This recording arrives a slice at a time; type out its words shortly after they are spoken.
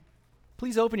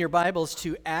Please open your Bibles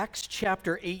to Acts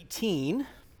chapter 18.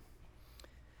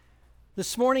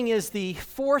 This morning is the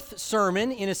fourth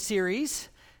sermon in a series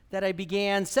that I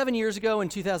began 7 years ago in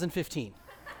 2015.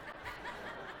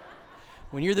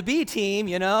 When you're the B team,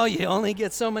 you only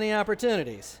get so many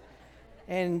opportunities.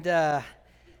 And the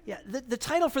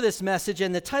title for this message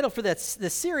and the title for this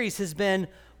series has been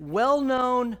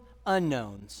Well-Known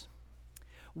Unknowns.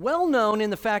 Well known in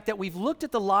the fact that we've looked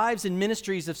at the lives and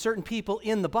ministries of certain people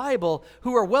in the Bible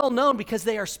who are well known because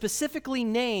they are specifically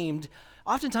named,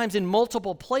 oftentimes in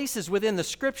multiple places within the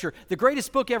Scripture. The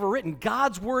greatest book ever written,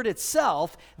 God's Word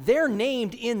itself, they're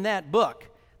named in that book.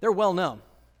 They're well known.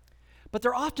 But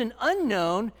they're often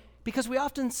unknown because we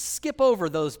often skip over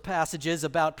those passages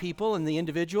about people and the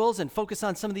individuals and focus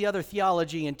on some of the other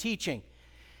theology and teaching.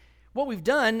 What we've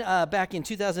done back in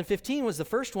 2015 was the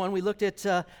first one. We looked at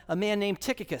a man named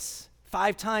Tychicus.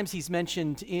 5 times he's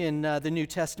mentioned in the New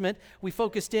Testament. We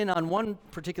focused in on one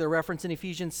particular reference in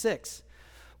Ephesians 6.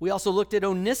 We also looked at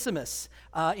Onesimus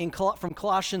from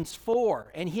Colossians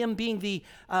 4, and him being the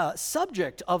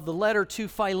subject of the letter to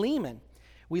Philemon.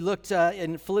 We looked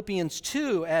in Philippians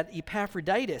 2 at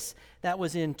Epaphroditus. That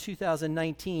was in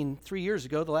 2019, 3 years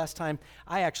ago, the last time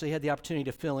I actually had the opportunity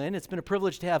to fill in. It's been a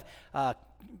privilege to have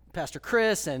Pastor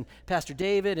Chris and Pastor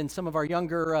David and some of our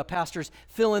younger pastors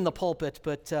fill in the pulpit,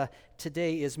 but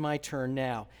today is my turn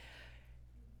now.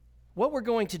 What we're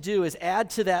going to do is add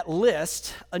to that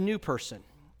list a new person,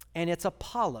 and it's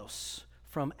Apollos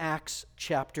from Acts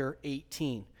chapter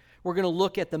 18. We're going to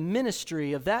look at the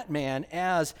ministry of that man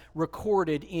as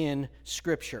recorded in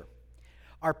Scripture.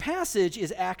 Our passage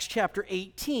is Acts chapter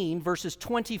 18, verses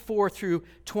 24 through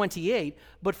 28,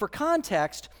 but for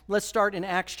context, let's start in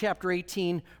Acts chapter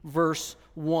 18, verse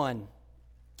 1.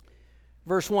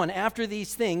 Verse 1, after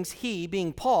these things, he,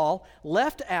 being Paul,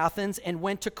 left Athens and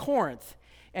went to Corinth,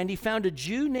 and he found a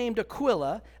Jew named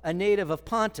Aquila, a native of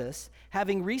Pontus,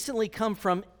 having recently come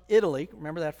from Italy,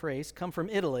 remember that phrase, come from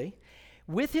Italy,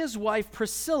 with his wife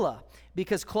Priscilla,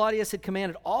 because Claudius had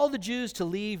commanded all the Jews to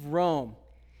leave Rome.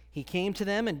 He came to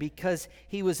them, and because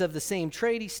he was of the same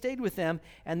trade, he stayed with them,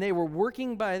 and they were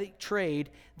working by the trade.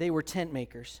 They were tent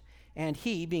makers. And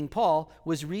he, being Paul,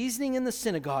 was reasoning in the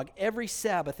synagogue every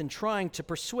Sabbath and trying to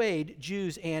persuade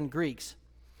Jews and Greeks.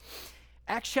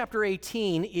 Acts chapter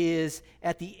 18 is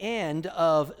at the end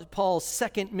of Paul's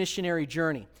second missionary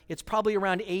journey. It's probably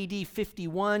around AD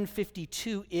 51,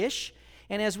 52-ish.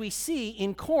 And as we see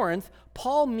in Corinth,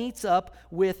 Paul meets up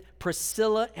with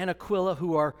Priscilla and Aquila,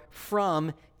 who are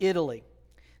from Italy.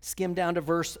 Skim down to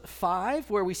verse 5,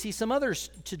 where we see some others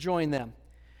to join them.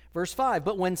 Verse 5,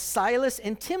 but when Silas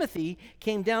and Timothy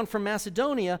came down from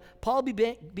Macedonia, Paul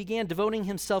began devoting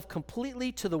himself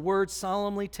completely to the word,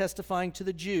 solemnly testifying to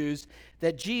the Jews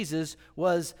that Jesus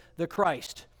was the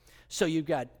Christ. So you've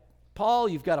got Paul,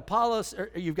 you've got Apollos,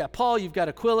 you've got Paul, you've got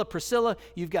Aquila, Priscilla,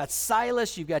 you've got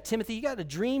Silas, you've got Timothy. You got a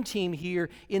dream team here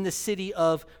in the city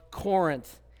of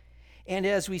Corinth. And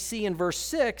as we see in verse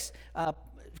 6,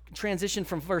 transition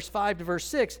from verse 5 to verse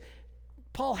 6,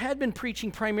 Paul had been preaching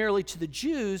primarily to the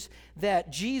Jews that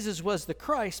Jesus was the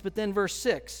Christ, but then verse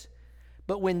 6,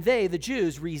 but when they, the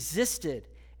Jews, resisted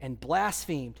and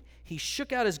blasphemed, he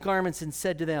shook out his garments and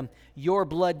said to them, your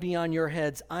blood be on your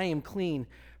heads, I am clean.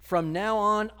 From now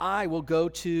on, I will go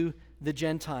to the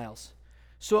Gentiles.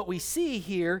 So what we see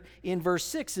here in verse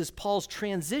 6 is Paul's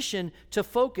transition to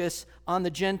focus on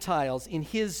the Gentiles in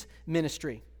his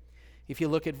ministry. If you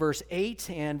look at verse 8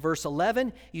 and verse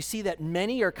 11, you see that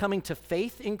many are coming to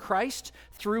faith in Christ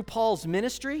through Paul's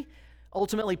ministry.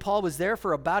 Ultimately, Paul was there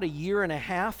for about 1.5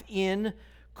 years in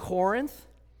Corinth.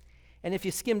 And if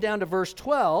you skim down to verse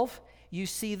 12, you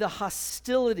see the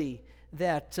hostility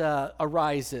that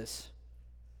arises.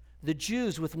 The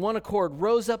Jews, with one accord,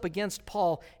 rose up against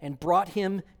Paul and brought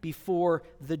him before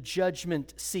the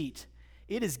judgment seat.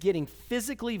 It is getting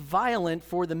physically violent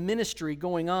for the ministry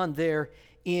going on there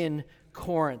in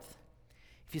Corinth.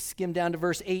 If you skim down to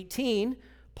verse 18,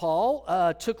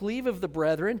 Paul took leave of the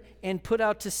brethren and put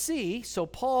out to sea. So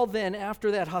Paul then,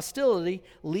 after that hostility,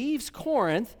 leaves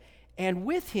Corinth, and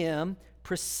with him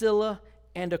Priscilla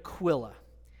and Aquila.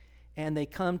 And they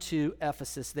come to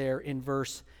Ephesus there in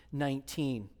verse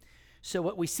 19. So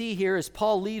what we see here is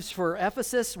Paul leaves for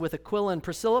Ephesus with Aquila and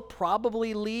Priscilla,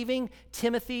 probably leaving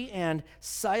Timothy and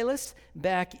Silas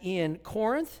back in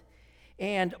Corinth.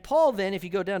 And Paul then, if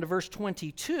you go down to verse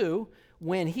 22,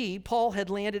 when Paul had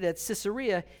landed at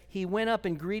Caesarea, he went up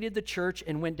and greeted the church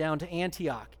and went down to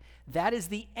Antioch. That is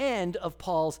the end of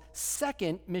Paul's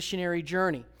second missionary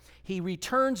journey. He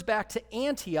returns back to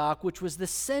Antioch, which was the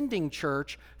sending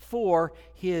church for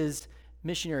his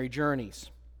missionary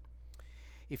journeys.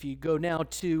 If you go now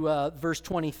to verse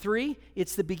 23,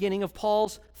 it's the beginning of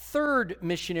Paul's third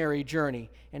missionary journey.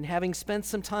 And having spent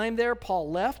some time there, Paul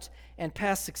left and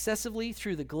passed successively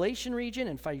through the Galatian region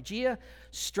and Phrygia,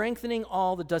 strengthening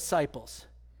all the disciples.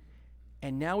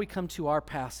 And now we come to our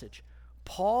passage.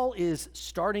 Paul is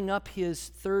starting up his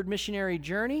third missionary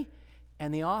journey,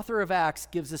 and the author of Acts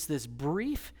gives us this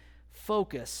brief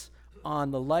focus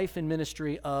on the life and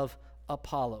ministry of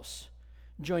Apollos.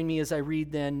 Join me as I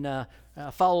read then,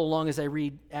 follow along as I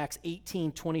read Acts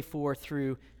 18:24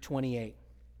 through 28.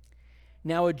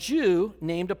 Now a Jew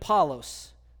named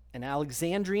Apollos, an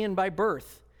Alexandrian by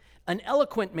birth, an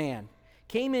eloquent man,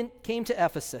 came to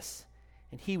Ephesus,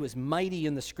 and he was mighty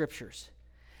in the scriptures.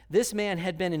 This man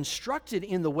had been instructed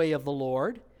in the way of the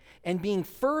Lord, and being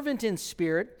fervent in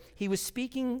spirit, he was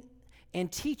speaking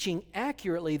and teaching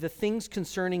accurately the things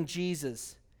concerning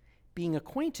Jesus, being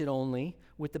acquainted only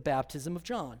with the baptism of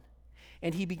John.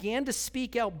 And he began to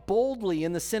speak out boldly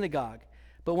in the synagogue.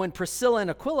 But when Priscilla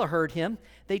and Aquila heard him,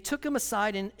 they took him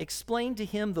aside and explained to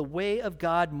him the way of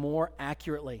God more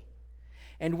accurately.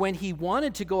 And when he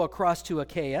wanted to go across to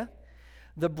Achaia,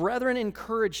 the brethren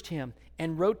encouraged him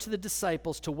and wrote to the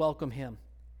disciples to welcome him.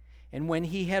 And when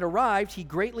he had arrived, he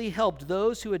greatly helped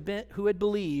those who had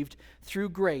believed through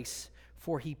grace,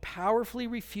 for he powerfully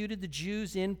refuted the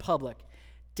Jews in public,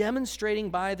 demonstrating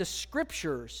by the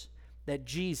scriptures that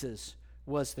Jesus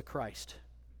was the Christ.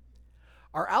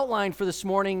 Our outline for this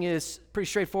morning is pretty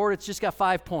straightforward. It's just got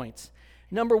 5 points.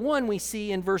 Number one, we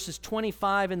see in verses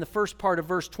 25 and the first part of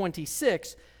verse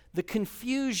 26, the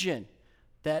confusion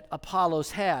that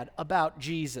Apollos had about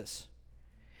Jesus.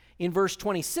 In verse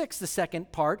 26, the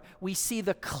second part, we see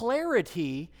the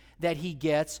clarity that he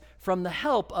gets from the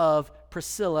help of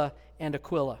Priscilla and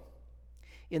Aquila.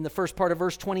 In the first part of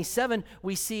verse 27,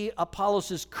 we see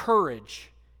Apollos'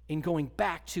 courage in going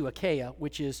back to Achaia,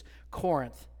 which is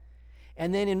Corinth.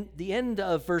 And then in the end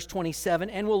of verse 27,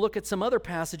 and we'll look at some other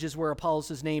passages where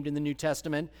Apollos is named in the New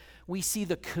Testament, we see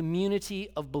the community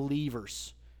of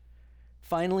believers.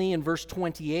 Finally, in verse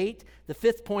 28, the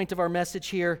fifth point of our message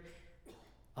here,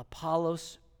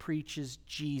 Apollos preaches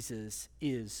Jesus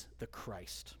is the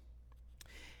Christ.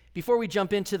 Before we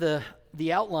jump into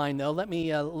the outline, though, let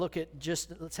me look at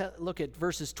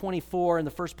verses 24 and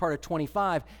the first part of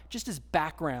 25, just as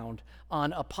background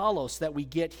on Apollos that we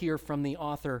get here from the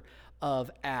author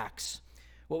of Acts.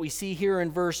 What we see here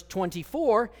in verse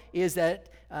 24 is that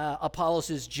Apollos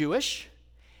is Jewish,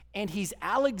 and he's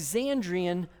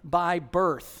Alexandrian by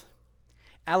birth.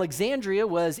 Alexandria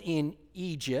was in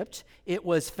Egypt. It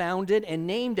was founded and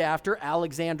named after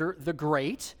Alexander the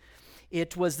Great.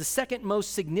 It was the second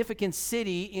most significant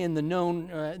city in the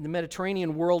the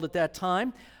Mediterranean world at that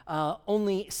time,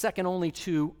 second only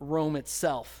to Rome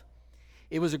itself.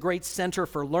 It was a great center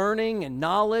for learning and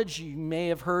knowledge. You may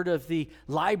have heard of the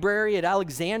library at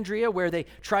Alexandria, where they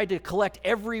tried to collect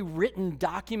every written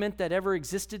document that ever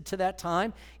existed to that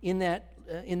time in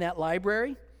that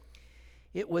library.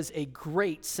 It was a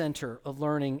great center of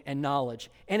learning and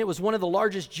knowledge, and it was one of the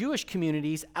largest Jewish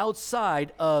communities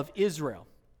outside of Israel.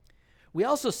 We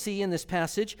also see in this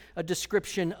passage a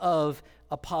description of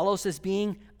Apollos as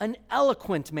being an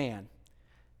eloquent man.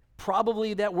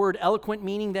 Probably that word eloquent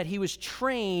meaning that he was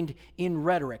trained in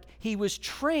rhetoric. He was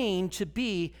trained to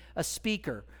be a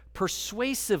speaker,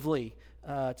 persuasively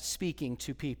speaking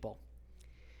to people.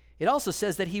 It also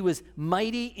says that he was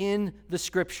mighty in the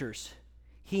scriptures.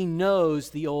 He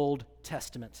knows the Old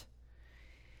Testament.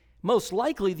 Most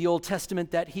likely the Old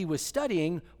Testament that he was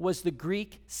studying was the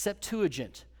Greek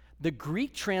Septuagint, the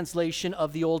Greek translation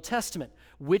of the Old Testament,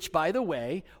 which, by the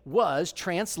way, was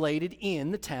translated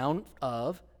in the town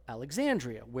of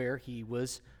Alexandria, where he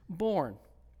was born.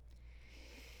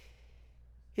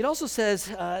 It also says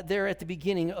there at the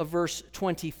beginning of verse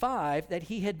 25 that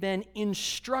he had been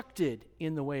instructed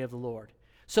in the way of the Lord.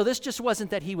 So this just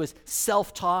wasn't that he was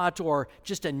self-taught or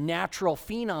just a natural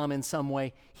phenom in some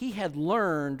way. He had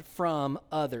learned from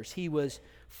others. He was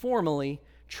formally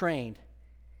trained.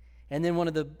 And then one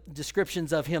of the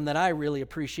descriptions of him that I really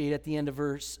appreciate at the end of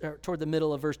toward the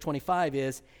middle of verse 25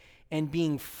 is, and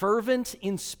being fervent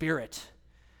in spirit.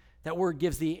 That word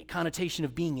gives the connotation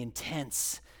of being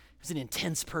intense. He was an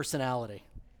intense personality.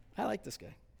 I like this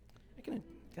guy. I can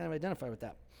kind of identify with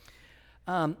that.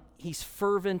 He's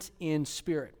fervent in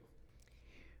spirit.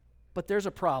 But there's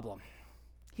a problem.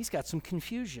 He's got some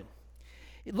confusion.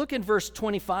 Look in verse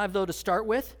 25, though, to start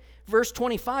with. Verse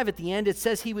 25 at the end, it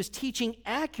says he was teaching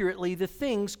accurately the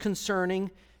things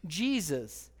concerning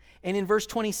Jesus. And in verse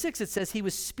 26, it says he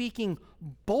was speaking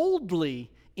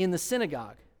boldly in the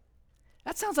synagogue.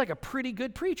 That sounds like a pretty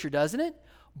good preacher, doesn't it?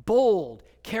 Bold,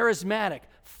 charismatic,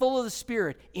 full of the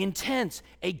Spirit, intense,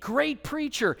 a great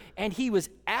preacher, and he was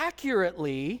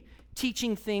accurately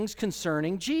teaching things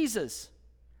concerning Jesus.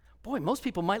 Boy, most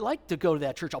people might like to go to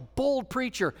that church, a bold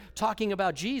preacher talking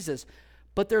about Jesus.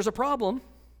 But there's a problem.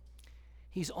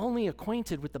 He's only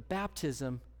acquainted with the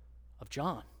baptism of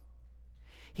John.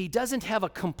 He doesn't have a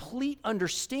complete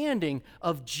understanding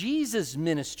of Jesus'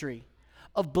 ministry,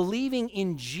 of believing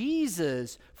in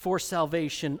Jesus for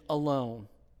salvation alone.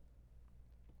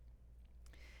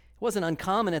 It wasn't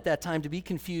uncommon at that time to be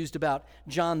confused about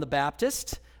John the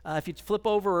Baptist. If you flip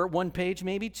over one page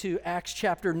maybe to Acts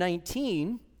chapter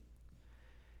 19,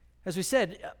 as we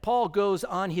said, Paul goes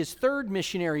on his third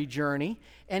missionary journey,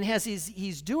 and as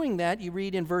he's doing that, you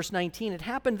read in verse 19, it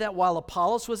happened that while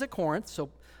Apollos was at Corinth, so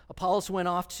Apollos went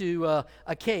off to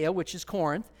Achaia, which is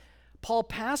Corinth, Paul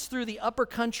passed through the upper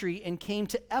country and came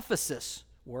to Ephesus,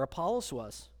 where Apollos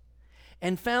was,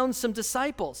 and found some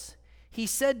disciples. He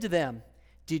said to them,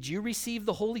 "Did you receive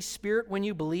the Holy Spirit when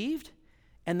you believed?"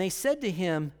 And they said to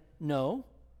him, "No,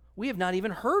 we have not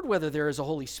even heard whether there is a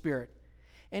Holy Spirit."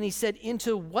 And he said,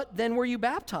 "Into what then were you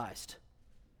baptized?"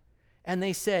 And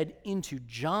they said, "Into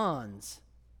John's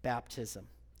baptism."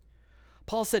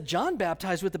 Paul said, John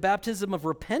baptized with the baptism of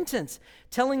repentance,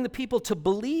 telling the people to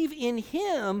believe in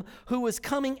him who was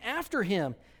coming after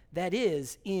him, that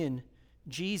is, in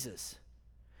Jesus.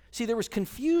 See, there was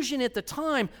confusion at the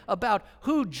time about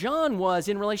who John was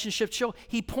in relationship to.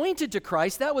 He pointed to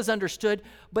Christ, that was understood,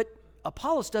 but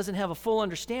Apollos doesn't have a full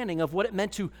understanding of what it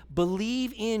meant to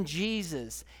believe in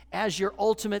Jesus as your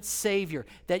ultimate Savior,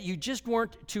 that you just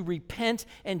weren't to repent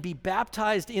and be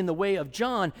baptized in the way of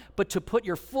John, but to put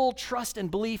your full trust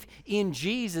and belief in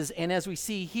Jesus. And as we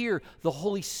see here, the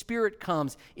Holy Spirit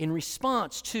comes in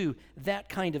response to that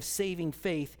kind of saving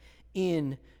faith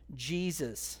in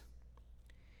Jesus.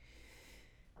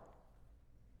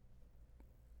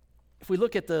 If we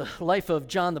look at the life of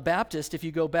John the Baptist, if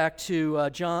you go back to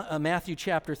Matthew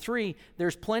chapter 3,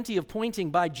 there's plenty of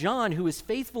pointing by John, who is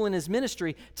faithful in his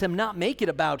ministry, to not make it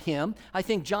about him. I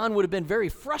think John would have been very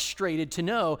frustrated to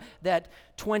know that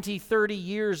 20, 30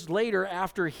 years later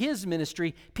after his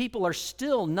ministry, people are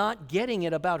still not getting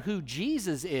it about who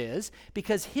Jesus is,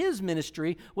 because his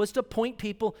ministry was to point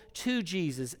people to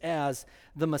Jesus as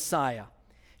the Messiah.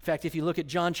 In fact, if you look at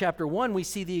John chapter 1, we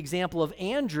see the example of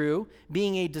Andrew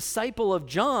being a disciple of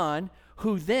John,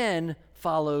 who then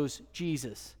follows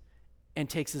Jesus and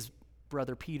takes his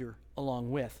brother Peter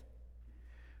along with.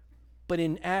 But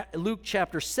in Luke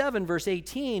chapter 7, verse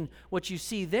 18, what you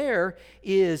see there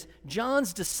is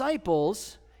John's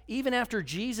disciples, even after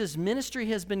Jesus' ministry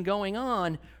has been going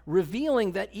on,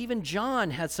 revealing that even John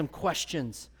had some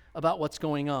questions about what's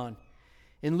going on.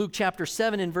 In Luke chapter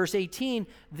 7 and verse 18,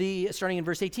 starting in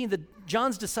verse 18,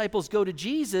 John's disciples go to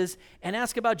Jesus and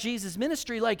ask about Jesus'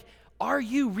 ministry, like, "Are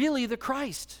you really the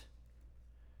Christ?"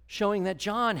 Showing that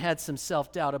John had some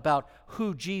self-doubt about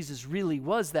who Jesus really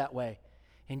was that way.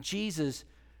 And Jesus,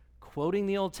 quoting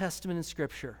the Old Testament in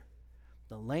Scripture,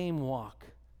 "The lame walk,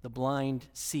 the blind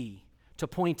see," to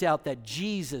point out that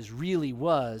Jesus really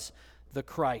was the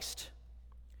Christ.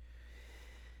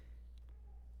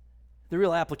 The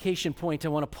real application point I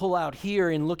want to pull out here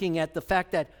in looking at the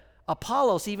fact that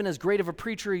Apollos, even as great of a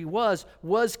preacher he was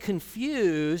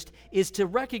confused, is to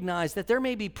recognize that there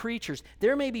may be preachers,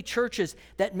 there may be churches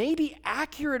that may be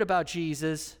accurate about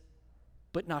Jesus,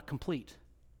 but not complete.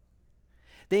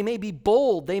 They may be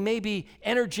bold, they may be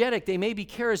energetic, they may be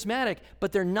charismatic,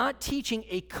 but they're not teaching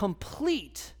a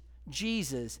complete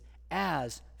Jesus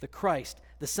as the Christ,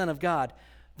 the Son of God,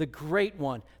 the great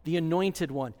one, the anointed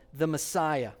one, the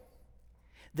Messiah.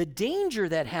 The danger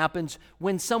that happens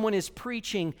when someone is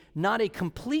preaching not a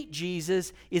complete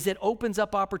Jesus is it opens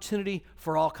up opportunity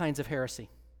for all kinds of heresy.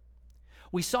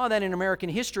 We saw that in American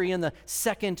history in the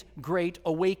Second Great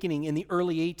Awakening in the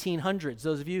early 1800s.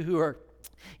 Those of you who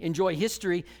enjoy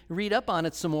history, read up on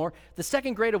it some more. The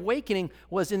Second Great Awakening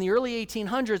was in the early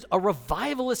 1800s, a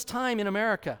revivalist time in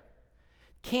America.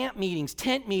 Camp meetings,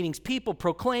 tent meetings, people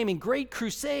proclaiming great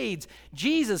crusades.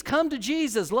 Jesus, come to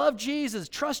Jesus, love Jesus,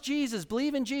 trust Jesus,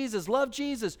 believe in Jesus, love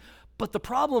Jesus. But the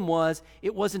problem was,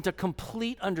 it wasn't a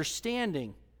complete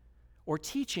understanding or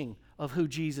teaching of who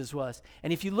Jesus was.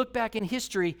 And if you look back in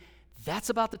history, that's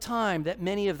about the time that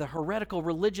many of the heretical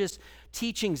religious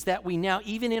teachings that we now,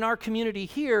 even in our community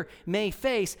here, may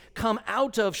face, come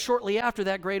out of shortly after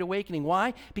that Great Awakening.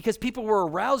 Why? Because people were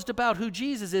aroused about who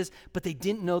Jesus is, but they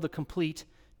didn't know the complete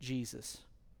Jesus.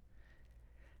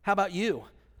 How about you?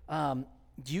 Do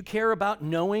you care about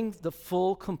knowing the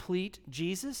full, complete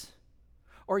Jesus?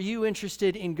 Or are you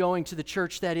interested in going to the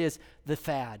church that is the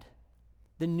fad,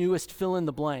 the newest fill in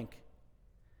the blank?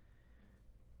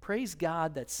 praise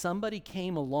God that somebody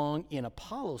came along in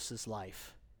Apollos'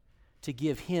 life to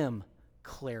give him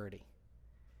clarity.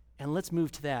 And let's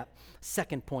move to that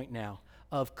second point now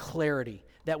of clarity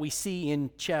that we see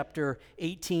in chapter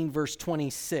 18, verse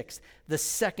 26, the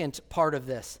second part of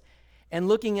this. And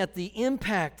looking at the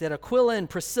impact that Aquila and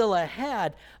Priscilla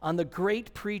had on the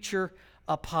great preacher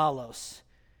Apollos.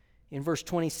 In verse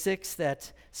 26,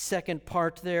 that second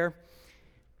part there,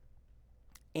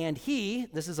 and he,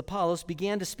 this is Apollos,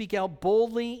 began to speak out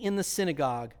boldly in the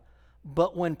synagogue.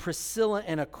 But when Priscilla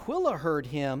and Aquila heard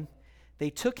him, they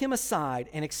took him aside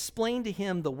and explained to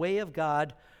him the way of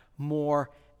God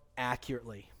more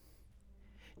accurately.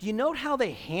 Do you note how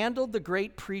they handled the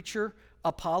great preacher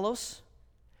Apollos?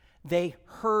 They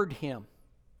heard him.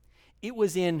 It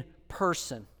was in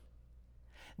person.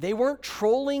 They weren't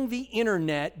trolling the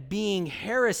internet, being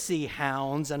heresy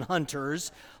hounds and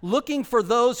hunters, looking for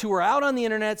those who were out on the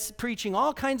internet preaching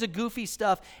all kinds of goofy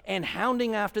stuff and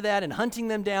hounding after that and hunting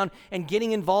them down and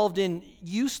getting involved in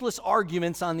useless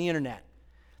arguments on the internet.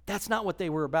 That's not what they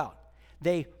were about.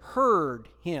 They heard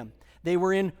him. They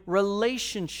were in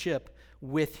relationship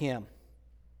with him.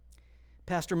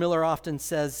 Pastor Miller often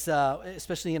says,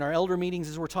 especially in our elder meetings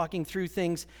as we're talking through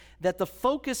things, that the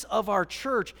focus of our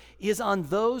church is on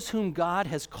those whom God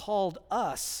has called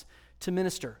us to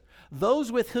minister,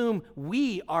 those with whom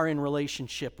we are in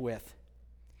relationship with.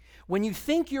 When you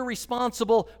think you're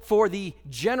responsible for the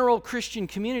general Christian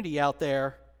community out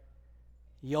there,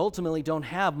 you ultimately don't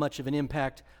have much of an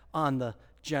impact on the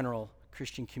general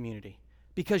Christian community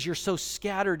because you're so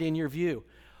scattered in your view.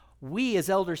 We as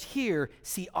elders here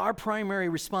see our primary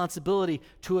responsibility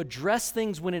to address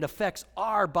things when it affects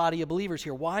our body of believers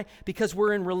here. Why? Because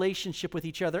we're in relationship with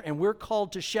each other and we're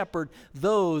called to shepherd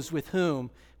those with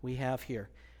whom we have here.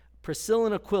 Priscilla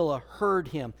and Aquila heard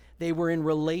him. They were in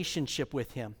relationship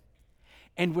with him.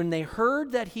 And when they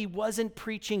heard that he wasn't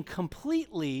preaching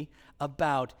completely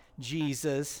about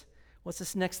Jesus, what's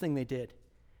this next thing they did?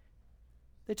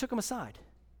 They took him aside,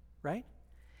 right?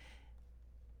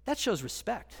 That shows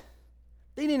respect.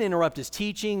 They didn't interrupt his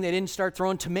teaching. They didn't start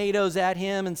throwing tomatoes at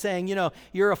him and saying,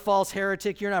 you're a false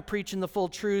heretic. You're not preaching the full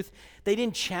truth. They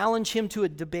didn't challenge him to a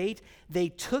debate. They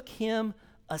took him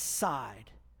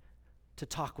aside to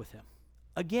talk with him.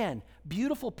 Again,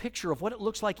 beautiful picture of what it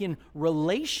looks like in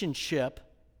relationship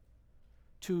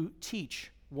to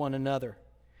teach one another.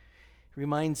 It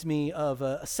reminds me of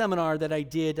a seminar that I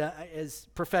did as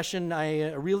profession.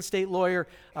 I'm a real estate lawyer.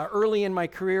 Early in my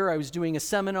career, I was doing a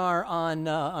seminar on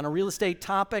a real estate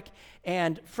topic.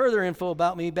 And further info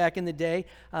about me back in the day,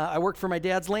 I worked for my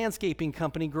dad's landscaping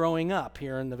company growing up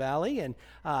here in the Valley. And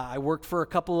I worked for a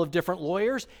couple of different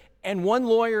lawyers. And one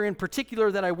lawyer in particular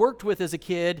that I worked with as a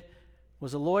kid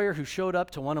was a lawyer who showed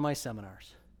up to one of my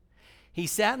seminars. He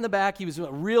sat in the back. He was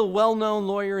a real well-known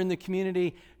lawyer in the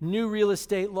community, knew real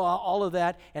estate law, all of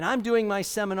that. And I'm doing my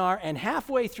seminar, and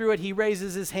halfway through it, he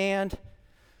raises his hand.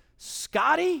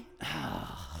 Scotty? That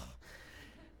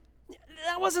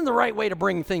wasn't the right way to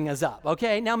bring things up,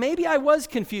 okay? Now, maybe I was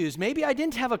confused. Maybe I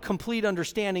didn't have a complete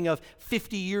understanding of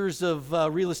 50 years of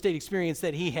real estate experience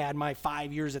that he had, my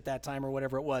 5 years at that time or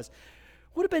whatever it was.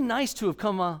 Would have been nice to have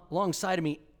come alongside of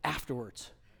me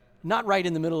afterwards, not right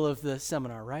in the middle of the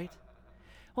seminar, right?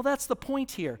 Well, that's the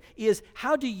point here, is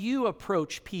how do you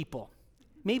approach people?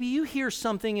 Maybe you hear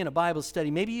something in a Bible study.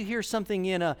 Maybe you hear something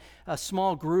in a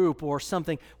small group or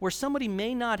something where somebody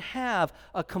may not have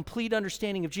a complete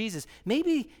understanding of Jesus.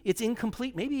 Maybe it's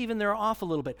incomplete. Maybe even they're off a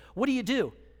little bit. What do?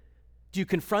 Do you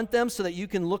confront them so that you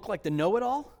can look like the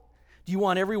know-it-all? Do you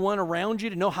want everyone around you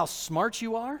to know how smart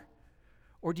you are?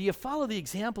 Or do you follow the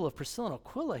example of Priscilla and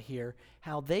Aquila here,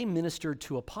 how they ministered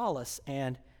to Apollos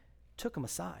and took him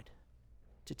aside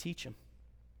to teach him?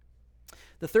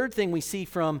 The third thing we see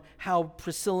from how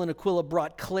Priscilla and Aquila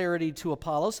brought clarity to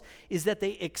Apollos is that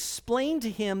they explained to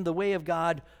him the way of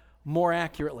God more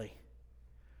accurately.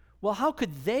 Well, how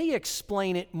could they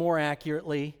explain it more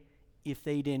accurately if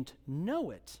they didn't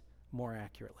know it more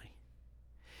accurately?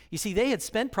 You see, they had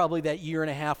spent probably that year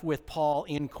and a half with Paul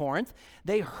in Corinth.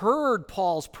 They heard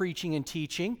Paul's preaching and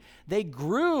teaching. They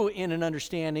grew in an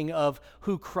understanding of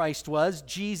who Christ was,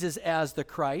 Jesus as the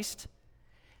Christ.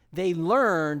 They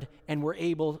learned and were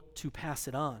able to pass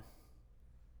it on.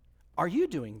 Are you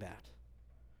doing that?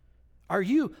 Are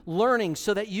you learning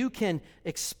so that you can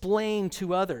explain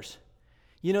to others?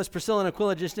 You notice Priscilla and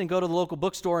Aquila just didn't go to the local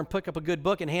bookstore and pick up a good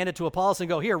book and hand it to Apollos and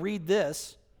go, here, read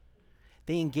this.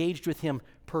 They engaged with him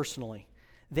personally.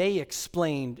 They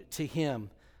explained to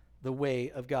him the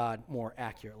way of God more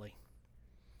accurately.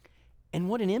 And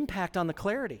what an impact on the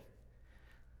clarity.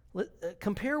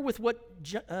 Compare with what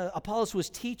Apollos was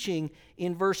teaching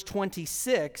in verse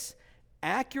 26,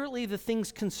 accurately the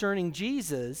things concerning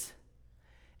Jesus,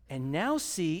 and now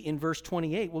see in verse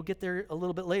 28, we'll get there a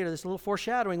little bit later, there's a little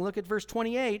foreshadowing. Look at verse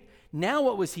 28. Now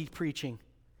what was he preaching?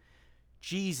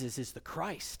 Jesus is the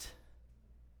Christ.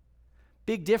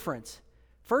 Big difference.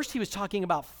 First, he was talking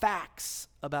about facts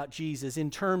about Jesus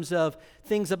in terms of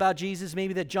things about Jesus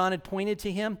maybe that John had pointed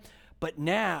to him. But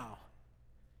now,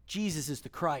 Jesus is the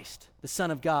Christ, the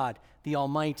Son of God, the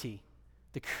Almighty,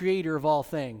 the Creator of all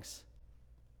things.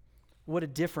 What a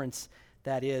difference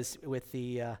that is with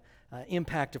the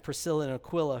impact of Priscilla and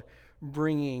Aquila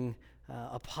bringing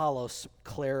Apollos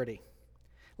clarity.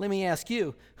 Let me ask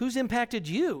you, who's impacted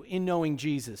you in knowing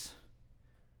Jesus?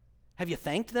 Have you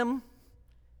thanked them?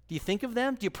 Do you think of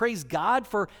them? Do you praise God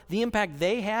for the impact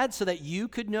they had so that you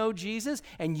could know Jesus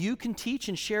and you can teach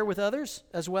and share with others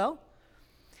as well?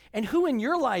 And who in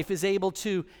your life is able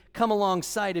to come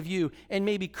alongside of you and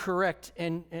maybe correct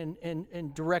and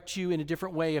direct you in a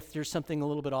different way if there's something a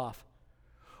little bit off?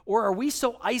 Or are we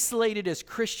so isolated as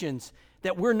Christians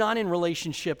that we're not in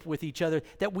relationship with each other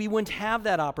that we wouldn't have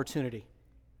that opportunity?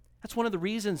 That's one of the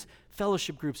reasons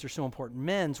fellowship groups are so important.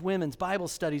 Men's, women's, Bible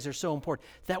studies are so important,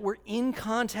 that we're in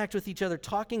contact with each other,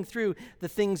 talking through the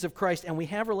things of Christ, and we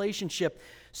have relationship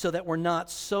so that we're not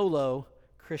solo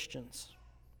Christians.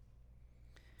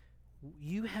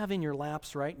 You have in your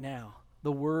laps right now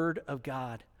the Word of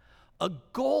God, a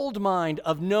gold mine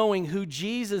of knowing who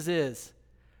Jesus is.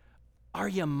 Are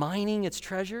you mining its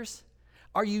treasures?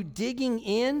 Are you digging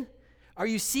in? Are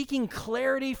you seeking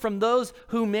clarity from those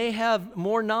who may have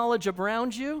more knowledge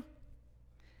around you?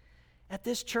 At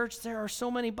this church, there are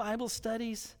so many Bible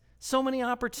studies, so many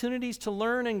opportunities to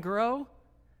learn and grow.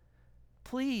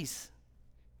 Please,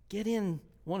 get in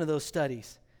one of those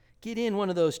studies. Get in one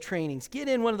of those trainings. Get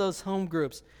in one of those home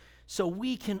groups so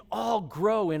we can all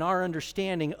grow in our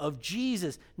understanding of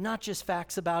Jesus, not just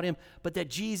facts about him, but that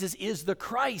Jesus is the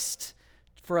Christ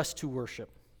for us to worship.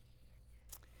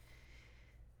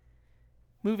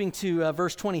 Moving to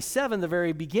verse 27, the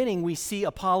very beginning, we see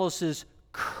Apollos'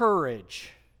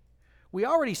 courage. We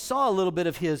already saw a little bit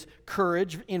of his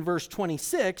courage in verse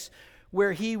 26,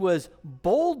 where he was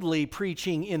boldly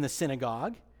preaching in the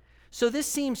synagogue. So this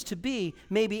seems to be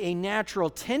maybe a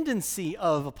natural tendency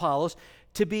of Apollos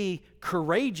to be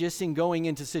courageous in going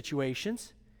into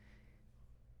situations,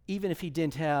 even if he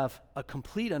didn't have a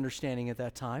complete understanding at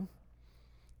that time.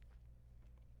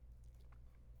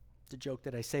 It's a joke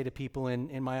that I say to people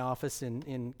in my office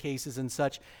in cases and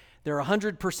such. They're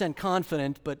 100%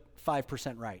 confident, but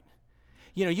 5% right.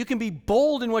 You know, you can be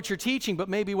bold in what you're teaching, but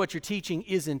maybe what you're teaching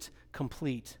isn't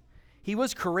complete. He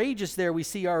was courageous there, we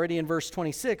see already in verse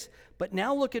 26. But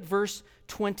now look at verse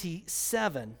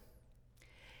 27.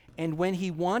 And when he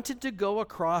wanted to go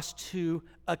across to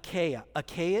Achaia,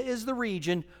 Achaia is the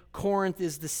region, Corinth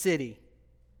is the city.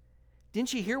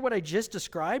 Didn't you hear what I just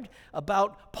described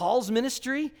about Paul's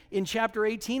ministry in chapter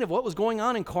 18 of what was going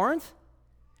on in Corinth?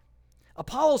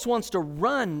 Apollos wants to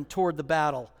run toward the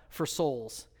battle for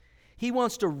souls. He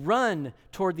wants to run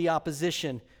toward the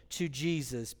opposition to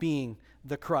Jesus being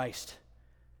the Christ.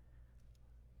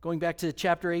 Going back to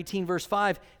chapter 18, verse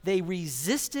 5, they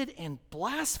resisted and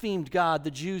blasphemed God.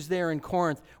 The Jews there in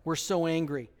Corinth were so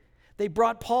angry. They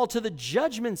brought Paul to the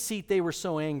judgment seat. They were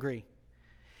so angry.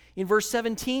 In verse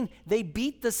 17, they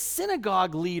beat the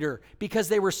synagogue leader because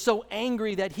they were so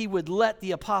angry that he would let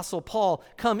the apostle Paul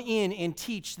come in and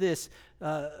teach this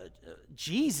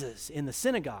Jesus in the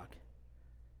synagogue.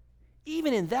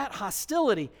 Even in that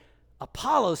hostility,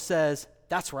 Apollos says,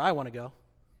 that's where I want to go.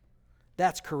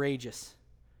 That's courageous.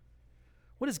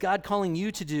 What is God calling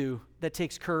you to do that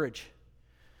takes courage?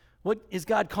 What is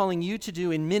God calling you to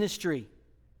do in ministry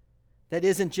that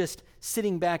isn't just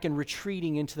sitting back and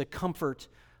retreating into the comfort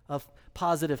of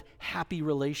positive, happy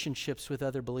relationships with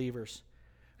other believers,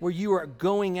 where you are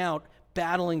going out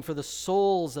battling for the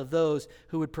souls of those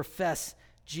who would profess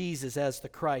Jesus as the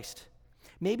Christ?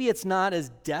 Maybe it's not as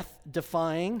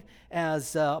death-defying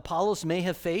as Apollos may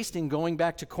have faced in going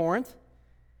back to Corinth.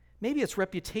 Maybe it's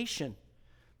reputation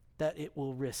that you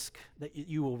will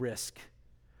risk.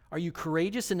 Are you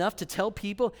courageous enough to tell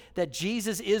people that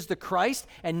Jesus is the Christ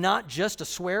and not just a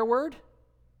swear word?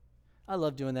 I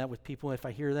love doing that with people. If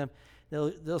I hear them,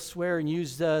 they'll swear and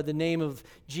use the name of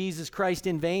Jesus Christ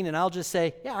in vain, and I'll just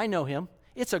say, yeah, I know him.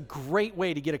 It's a great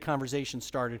way to get a conversation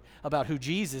started about who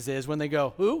Jesus is when they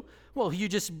go, who? Well,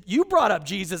 you brought up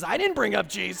Jesus. I didn't bring up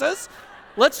Jesus.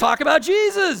 Let's talk about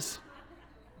Jesus.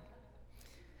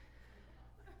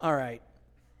 All right.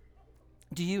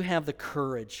 Do you have the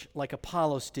courage, like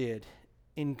Apollos did,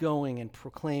 in going and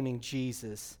proclaiming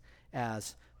Jesus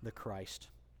as the Christ.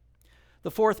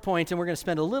 The fourth point, and we're going to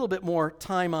spend a little bit more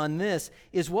time on this,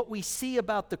 is what we see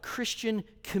about the Christian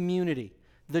community,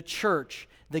 the church,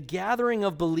 the gathering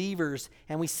of believers,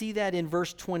 and we see that in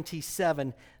verse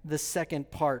 27, the second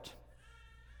part.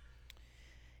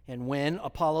 And when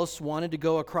Apollos wanted to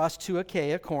go across to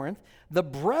Achaia, Corinth, the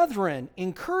brethren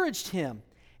encouraged him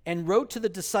and wrote to the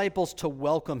disciples to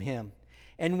welcome him.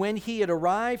 And when he had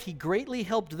arrived, he greatly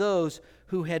helped those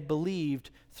who had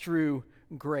believed through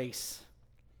grace.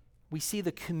 We see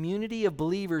the community of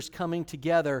believers coming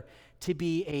together to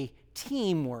be a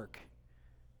teamwork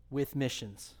with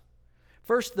missions.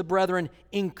 First, the brethren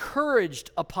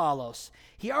encouraged Apollos.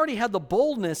 He already had the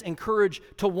boldness and courage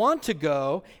to want to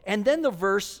go, and then the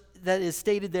verse that is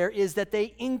stated there is that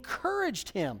they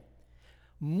encouraged him.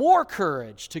 More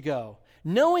courage to go,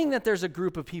 knowing that there's a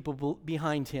group of people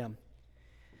behind him.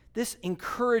 This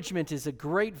encouragement is a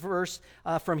great verse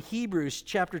from Hebrews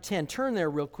chapter 10. Turn there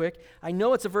real quick. I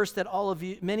know it's a verse that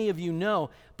many of you know,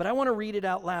 but I want to read it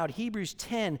out loud. Hebrews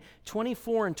 10,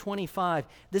 24 and 25.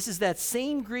 This is that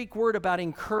same Greek word about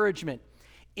encouragement.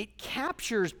 It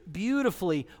captures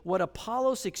beautifully what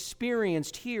Apollos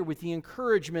experienced here with the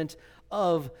encouragement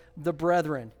of the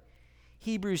brethren.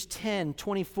 Hebrews 10,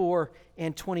 24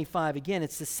 and 25. Again,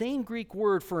 it's the same Greek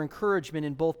word for encouragement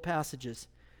in both passages.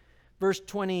 Verse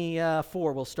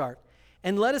 24, we'll start.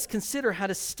 And let us consider how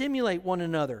to stimulate one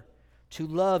another to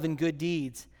love and good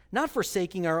deeds, not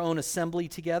forsaking our own assembly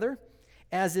together,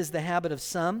 as is the habit of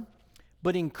some,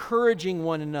 but encouraging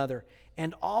one another,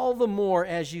 and all the more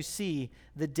as you see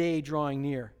the day drawing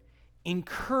near.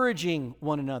 Encouraging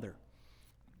one another.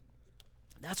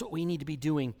 That's what we need to be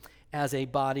doing as a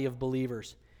body of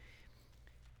believers.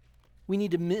 We need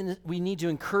to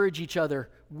encourage each other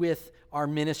with our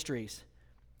ministries.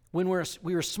 When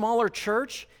we were a smaller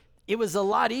church, it was a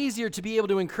lot easier to be able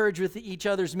to encourage with each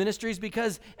other's ministries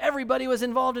because everybody was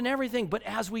involved in everything. But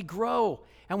as we grow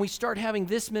and we start having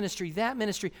this ministry, that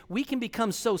ministry, we can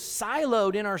become so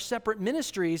siloed in our separate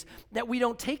ministries that we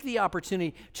don't take the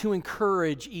opportunity to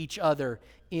encourage each other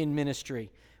in ministry.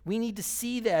 We need to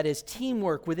see that as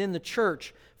teamwork within the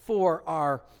church for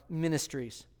our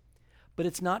ministries. But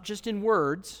it's not just in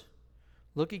words.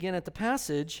 Look again at the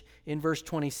passage in verse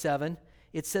 27.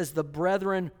 It says the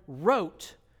brethren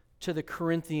wrote to the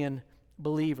Corinthian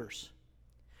believers.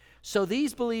 So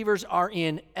these believers are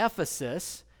in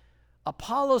Ephesus.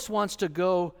 Apollos wants to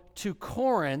go to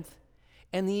Corinth,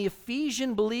 and the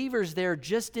Ephesian believers there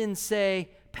just didn't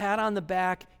say, pat on the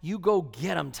back, you go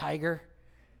get them, tiger.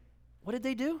 What did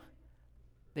they do?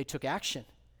 They took action.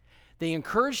 They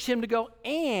encouraged him to go,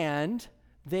 and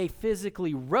they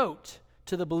physically wrote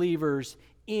to the believers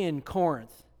in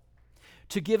Corinth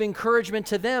to give encouragement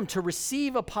to them, to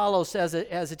receive Apollos as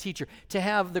a teacher, to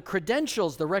have the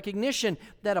credentials, the recognition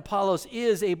that Apollos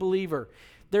is a believer.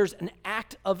 There's an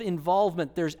act of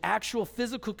involvement. There's actual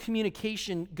physical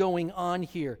communication going on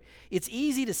here. It's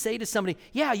easy to say to somebody,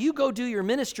 yeah, you go do your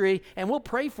ministry and we'll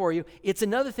pray for you. It's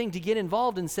another thing to get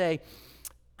involved and say,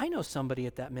 I know somebody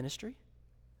at that ministry.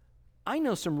 I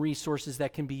know some resources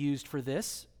that can be used for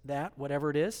this, that, whatever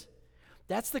it is.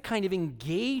 That's the kind of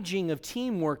engaging of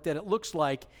teamwork that it looks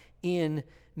like in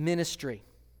ministry.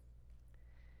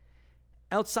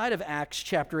 Outside of Acts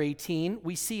chapter 18,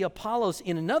 we see Apollos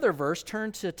in another verse.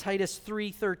 Turn to Titus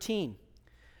 3:13.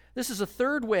 This is a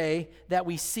third way that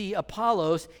we see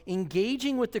Apollos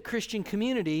engaging with the Christian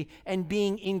community and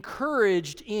being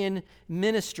encouraged in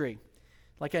ministry.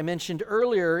 Like I mentioned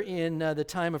earlier in the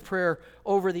time of prayer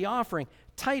over the offering,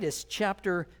 Titus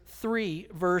chapter 3,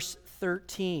 verse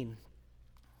 13.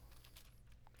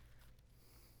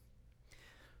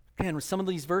 Again, some of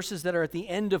these verses that are at the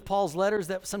end of Paul's letters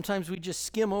that sometimes we just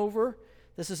skim over.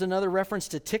 This is another reference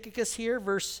to Tychicus here.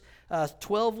 Verse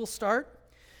 12 will start.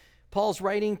 Paul's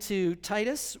writing to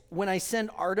Titus, when I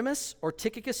send Artemas or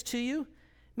Tychicus to you,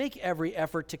 make every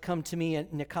effort to come to me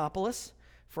at Nicopolis,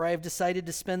 for I have decided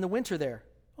to spend the winter there.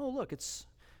 Oh, look, it's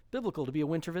biblical to be a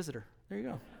winter visitor. There you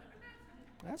go.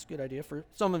 That's a good idea for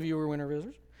some of you who are winter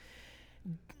visitors.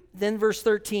 Then verse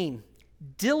 13.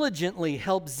 Diligently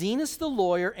help Zenas the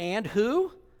lawyer and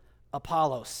who?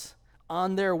 Apollos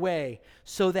on their way,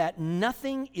 so that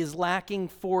nothing is lacking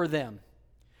for them.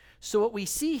 So what we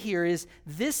see here is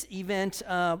this event,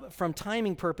 from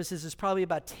timing purposes, is probably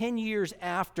about 10 years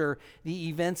after the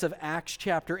events of Acts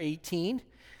chapter 18.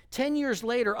 10 years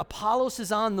later, Apollos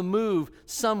is on the move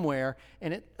somewhere,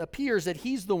 and it appears that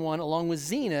he's the one, along with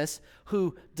Zenas,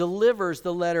 who delivers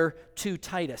the letter to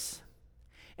Titus.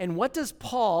 And what does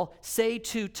Paul say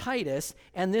to Titus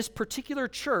and this particular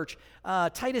church?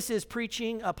 Titus is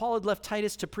preaching. Paul had left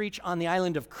Titus to preach on the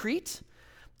island of Crete.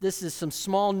 This is some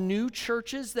small new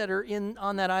churches that are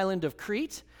on that island of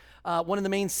Crete. One of the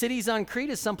main cities on Crete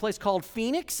is someplace called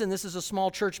Phoenix, and this is a small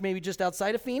church maybe just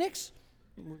outside of Phoenix.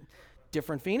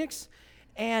 Different Phoenix.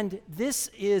 And this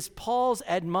is Paul's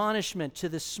admonishment to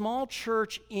the small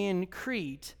church in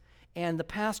Crete and the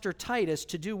pastor Titus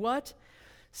to do what?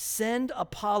 Send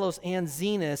Apollos and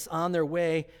Zenas on their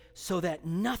way so that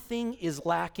nothing is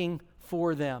lacking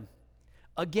for them.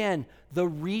 Again, the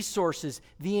resources,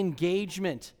 the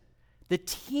engagement, the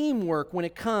teamwork when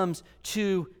it comes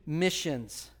to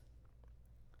missions.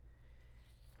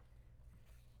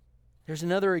 There's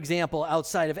another example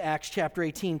outside of Acts chapter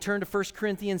 18. Turn to 1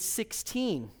 Corinthians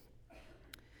 16.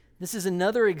 This is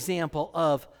another example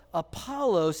of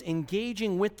Apollos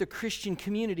engaging with the Christian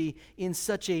community in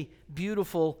such a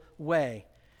beautiful way.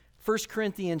 1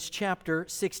 Corinthians chapter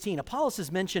 16. Apollos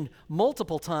is mentioned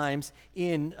multiple times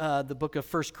in the book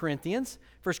of 1 Corinthians.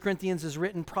 1 Corinthians is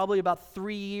written probably about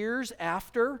 3 years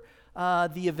after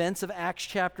the events of Acts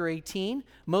chapter 18,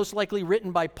 most likely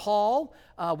written by Paul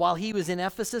while he was in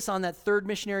Ephesus on that third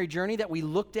missionary journey that we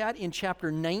looked at in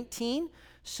chapter 19.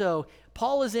 So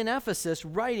Paul is in Ephesus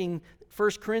writing 1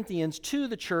 Corinthians to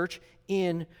the church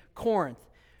in Corinth.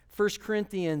 1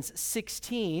 Corinthians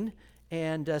 16,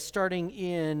 and starting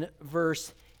in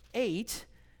verse 8,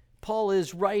 Paul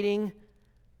is writing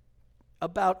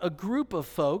about a group of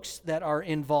folks that are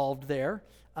involved there.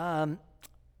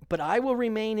 But I will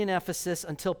remain in Ephesus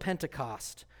until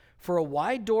Pentecost, for a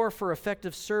wide door for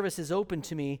effective service is open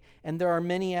to me, and there are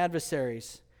many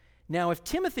adversaries. Now, if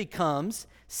Timothy comes,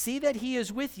 see that he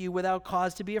is with you without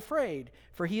cause to be afraid,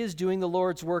 for he is doing the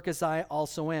Lord's work as I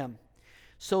also am.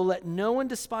 So let no one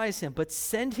despise him, but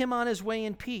send him on his way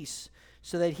in peace,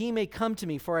 so that he may come to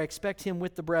me, for I expect him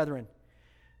with the brethren.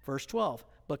 Verse 12,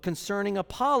 but concerning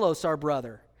Apollos, our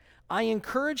brother, I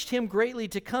encouraged him greatly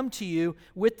to come to you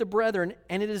with the brethren,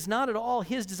 and it is not at all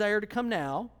his desire to come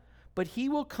now, but he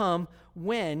will come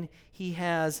when he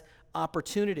has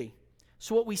opportunity.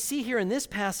 So what we see here in this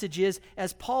passage is,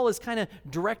 as Paul is kind of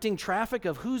directing traffic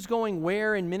of who's going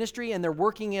where in ministry, and they're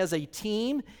working as a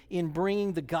team in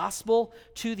bringing the gospel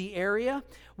to the area,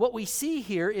 what we see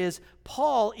here is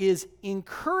Paul is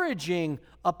encouraging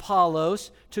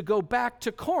Apollos to go back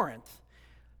to Corinth.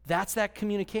 That's that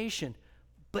communication.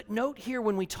 But note here,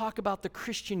 when we talk about the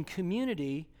Christian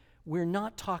community, we're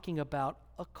not talking about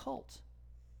a cult.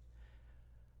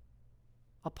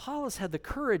 Apollos had the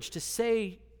courage to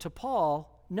say to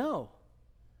Paul, no,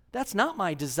 that's not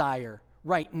my desire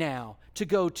right now to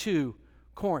go to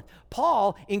Corinth.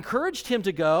 Paul encouraged him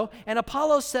to go, and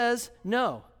Apollos says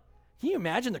no. Can you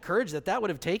imagine the courage that would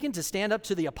have taken to stand up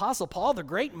to the Apostle Paul, the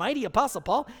great, mighty Apostle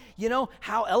Paul? You know,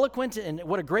 how eloquent and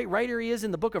what a great writer he is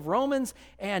in the book of Romans,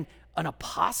 and an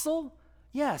apostle?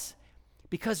 Yes,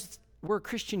 because we're a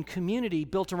Christian community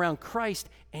built around Christ,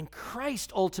 and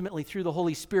Christ ultimately, through the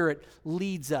Holy Spirit,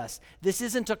 leads us. This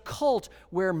isn't a cult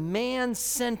where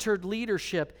man-centered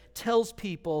leadership tells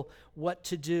people what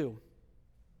to do.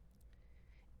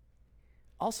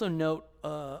 Also note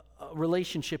a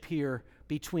relationship here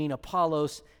between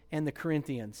Apollos and the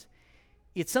Corinthians.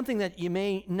 It's something that you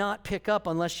may not pick up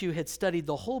unless you had studied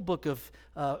the whole book of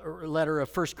letter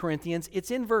of 1 Corinthians.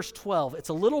 It's in verse 12. It's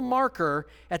a little marker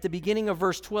at the beginning of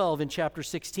verse 12 in chapter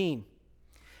 16.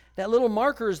 That little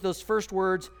marker is those first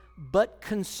words, but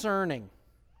concerning.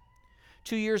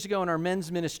 2 years ago in our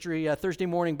men's ministry, Thursday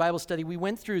morning Bible study, we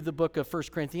went through the book of 1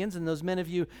 Corinthians, and those men of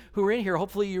you who are in here,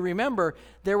 hopefully you remember,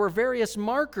 there were various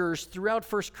markers throughout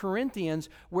 1 Corinthians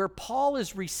where Paul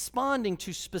is responding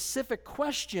to specific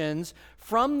questions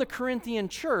from the Corinthian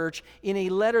church in a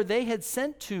letter they had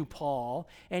sent to Paul,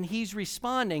 and he's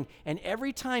responding, and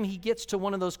every time he gets to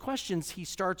one of those questions, he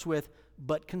starts with,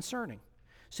 but concerning.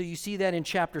 So you see that in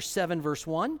chapter 7, verse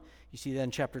 1. You see that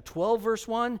in chapter 12, verse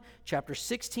 1, chapter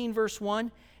 16, verse 1,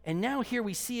 and now here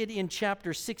we see it in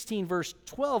chapter 16, verse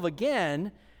 12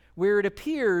 again, where it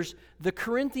appears the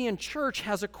Corinthian church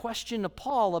has a question to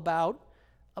Paul about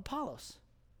Apollos.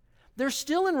 They're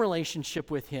still in relationship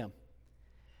with him.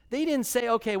 They didn't say,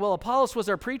 okay, well, Apollos was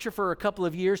our preacher for a couple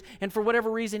of years, and for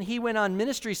whatever reason, he went on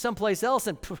ministry someplace else,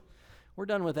 and we're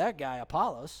done with that guy,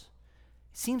 Apollos.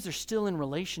 It seems they're still in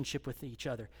relationship with each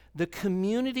other. The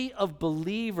community of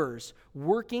believers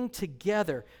working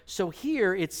together. So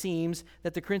here it seems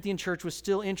that the Corinthian church was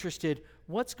still interested,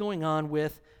 what's going on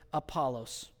with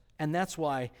Apollos? And that's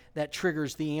why that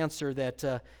triggers the answer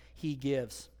that he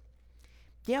gives.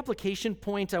 The application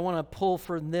point I want to pull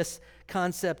from this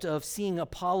concept of seeing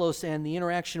Apollos and the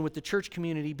interaction with the church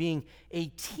community being a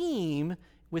team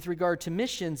with regard to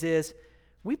missions is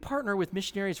we partner with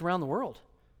missionaries around the world.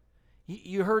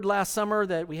 You heard last summer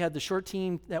that we had the short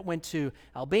team that went to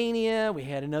Albania. We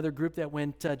had another group that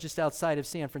went just outside of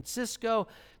San Francisco.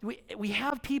 We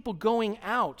have people going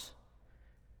out.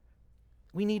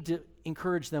 We need to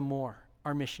encourage them more,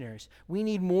 our missionaries. We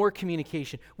need more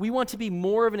communication. We want to be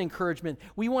more of an encouragement.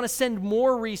 We want to send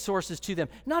more resources to them,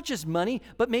 not just money,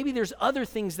 but maybe there's other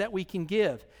things that we can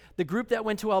give. The group that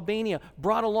went to Albania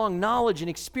brought along knowledge and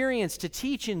experience to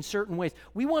teach in certain ways.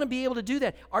 We want to be able to do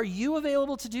that. Are you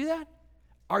available to do that?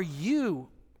 Are you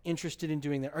interested in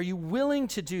doing that? Are you willing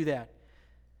to do that?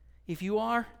 If you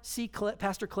are, see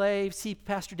Pastor Clay, see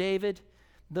Pastor David,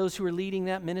 those who are leading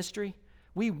that ministry.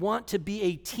 We want to be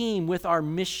a team with our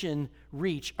mission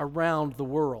reach around the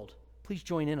world. Please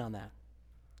join in on that.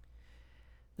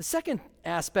 The second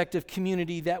aspect of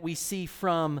community that we see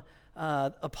from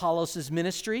Apollos'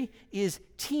 ministry is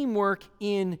teamwork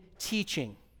in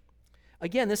teaching.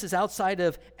 Again, this is outside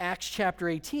of Acts chapter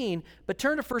 18, but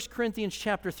turn to 1 Corinthians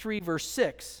chapter 3, verse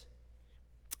 6.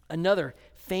 Another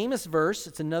famous verse.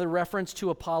 It's another reference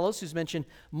to Apollos, who's mentioned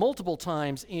multiple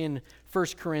times in 1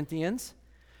 Corinthians.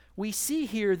 We see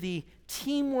here the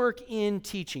teamwork in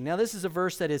teaching. Now, this is a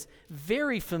verse that is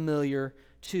very familiar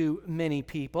to many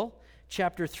people.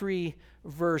 Chapter 3,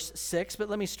 verse 6. But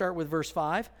let me start with verse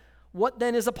 5. What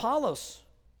then is Apollos?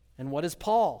 And what is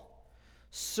Paul?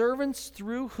 Servants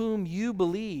through whom you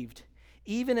believed,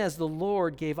 even as the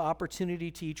Lord gave opportunity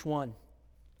to each one.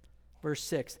 Verse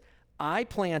 6. I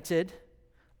planted,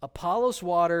 Apollos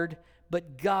watered,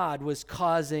 but God was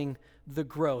causing the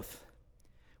growth.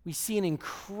 We see an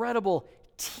incredible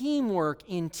teamwork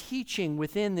in teaching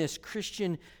within this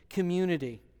Christian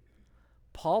community.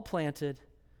 Paul planted,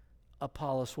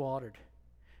 Apollos watered.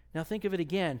 Now think of it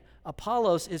again.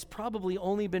 Apollos has probably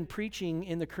only been preaching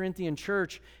in the Corinthian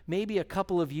church maybe a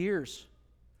couple of years.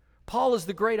 Paul is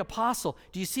the great apostle.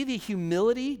 Do you see the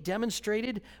humility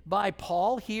demonstrated by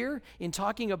Paul here in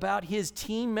talking about his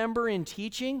team member in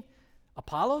teaching,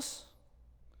 Apollos?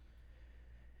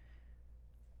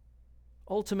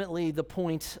 Ultimately, the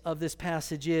point of this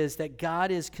passage is that God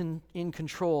is in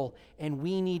control, and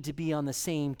we need to be on the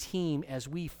same team as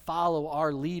we follow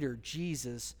our leader,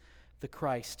 Jesus the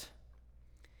Christ.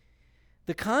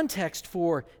 The context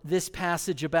for this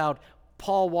passage about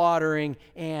Paul watering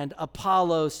and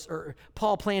Apollos, or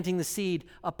Paul planting the seed,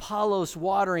 Apollos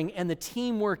watering, and the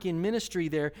teamwork in ministry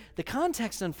there, the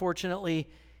context, unfortunately,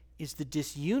 is the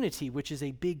disunity, which is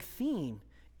a big theme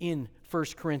in 1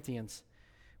 Corinthians.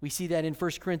 We see that in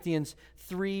 1 Corinthians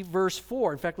 3, verse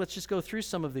 4. In fact, let's just go through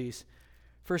some of these.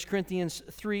 1 Corinthians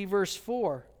 3, verse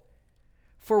 4.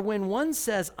 For when one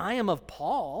says, I am of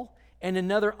Paul, and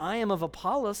another, I am of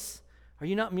Apollos, are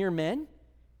you not mere men?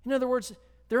 In other words,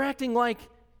 they're acting like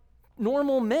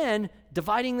normal men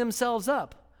dividing themselves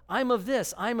up. I'm of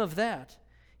this, I'm of that.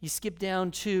 You skip down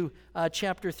to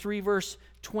chapter 3, verse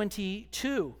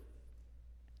 22.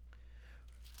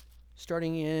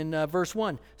 Starting in verse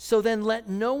 1. So then let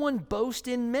no one boast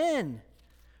in men,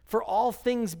 for all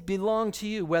things belong to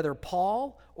you, whether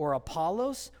Paul or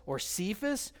Apollos or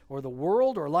Cephas or the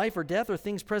world or life or death or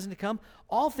things present to come.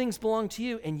 All things belong to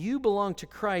you, and you belong to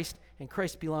Christ, and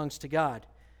Christ belongs to God.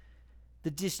 The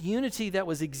disunity that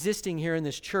was existing here in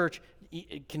this church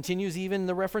it continues even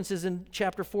the references in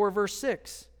chapter 4, verse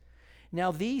 6.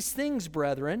 Now these things,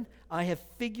 brethren, I have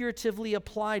figuratively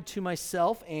applied to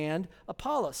myself and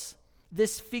Apollos.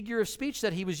 This figure of speech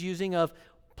that he was using of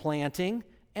planting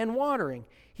and watering.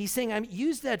 He's saying, I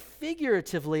use that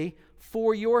figuratively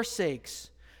for your sakes,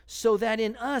 so that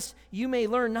in us you may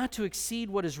learn not to exceed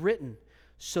what is written,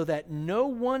 so that no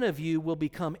one of you will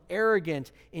become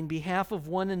arrogant in behalf of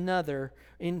one another,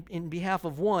 in behalf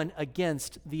of one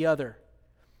against the other.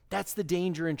 That's the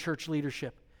danger in church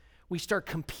leadership. We start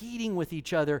competing with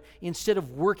each other instead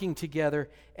of working together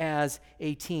as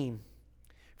a team.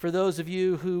 For those of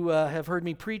you who have heard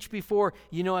me preach before,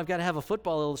 you know I've got to have a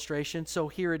football illustration, so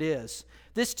here it is.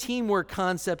 This teamwork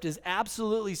concept is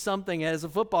absolutely something, as a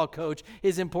football coach,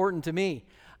 is important to me.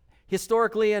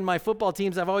 Historically, in my football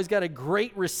teams, I've always got a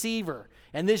great receiver,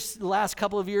 and this last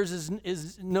couple of years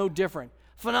is no different.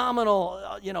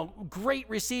 Phenomenal, great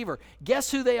receiver.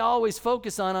 Guess who they always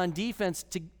focus on defense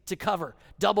to cover?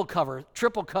 Double cover,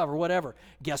 triple cover, whatever.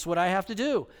 Guess what I have to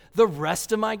do? The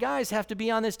rest of my guys have to be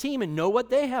on this team and know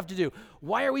what they have to do.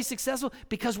 Why are we successful?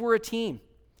 Because we're a team.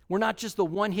 We're not just the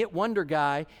one-hit wonder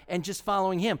guy and just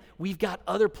following him. We've got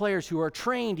other players who are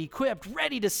trained, equipped,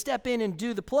 ready to step in and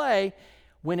do the play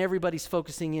when everybody's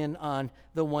focusing in on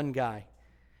the one guy.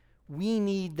 We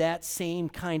need that same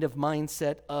kind of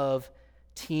mindset of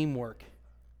teamwork.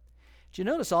 Did you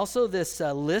notice also this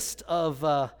list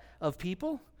of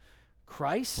people?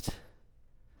 Christ,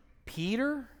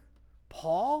 Peter,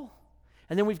 Paul,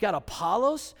 and then we've got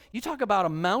Apollos. You talk about a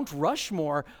Mount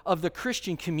Rushmore of the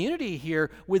Christian community here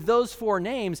with those four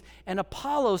names, and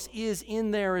Apollos is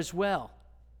in there as well.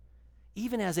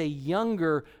 Even as a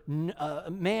younger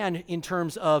man in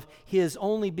terms of his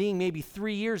only being maybe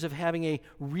 3 years of having a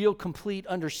real complete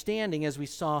understanding, as we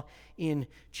saw in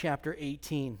chapter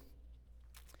 18.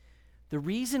 The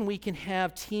reason we can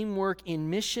have teamwork in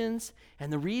missions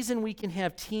and the reason we can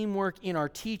have teamwork in our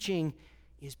teaching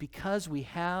is because we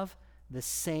have the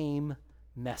same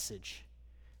message.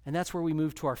 And that's where we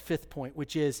move to our fifth point,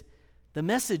 which is the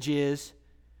message is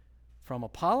from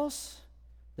Apollos.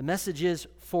 The message is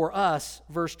for us,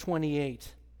 verse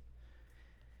 28.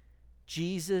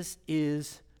 Jesus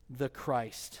is the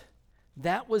Christ.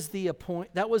 That was the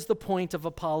point of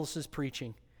Apollos'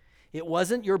 preaching. It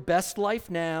wasn't your best life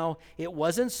now. It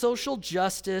wasn't social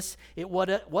justice. It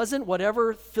wasn't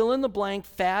whatever fill-in-the-blank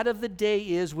fad of the day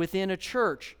is within a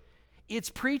church. It's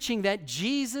preaching that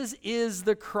Jesus is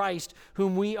the Christ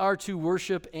whom we are to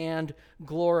worship and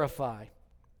glorify.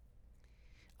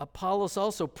 Apollos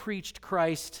also preached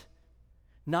Christ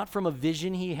not from a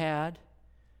vision he had,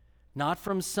 not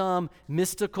from some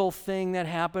mystical thing that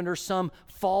happened or some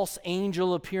false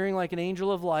angel appearing like an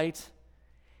angel of light.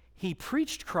 He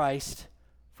preached Christ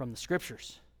from the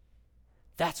Scriptures.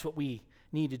 That's what we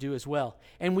need to do as well.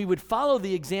 And we would follow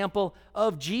the example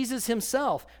of Jesus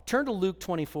himself. Turn to Luke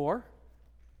 24.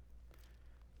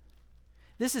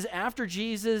 This is after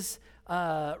Jesus'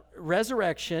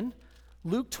 resurrection.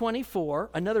 Luke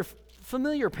 24, another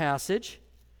familiar passage.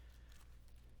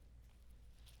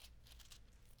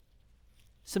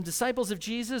 Some disciples of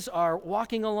Jesus are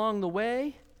walking along the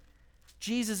way.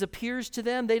 Jesus appears to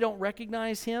them. They don't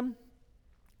recognize him.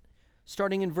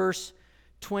 Starting in verse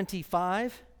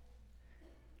 25,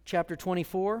 chapter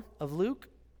 24 of Luke.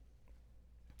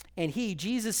 And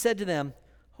Jesus said to them,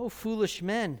 "O foolish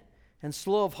men, and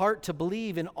slow of heart to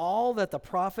believe in all that the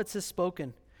prophets have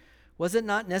spoken. Was it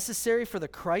not necessary for the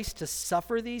Christ to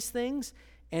suffer these things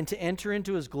and to enter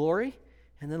into his glory?"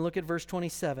 And then look at verse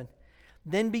 27.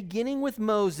 "Then beginning with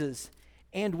Moses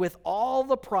and with all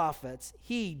the prophets,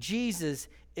 he, Jesus,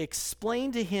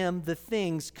 explained to him the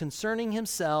things concerning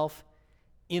himself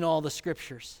in all the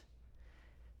Scriptures."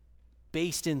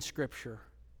 Based in Scripture,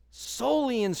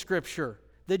 solely in Scripture,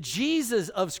 the Jesus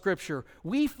of Scripture.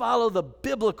 We follow the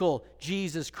biblical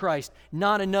Jesus Christ,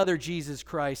 not another Jesus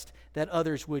Christ that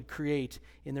others would create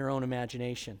in their own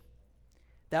imagination.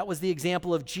 That was the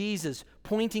example of Jesus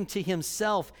pointing to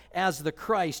himself as the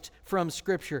Christ from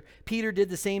Scripture. Peter did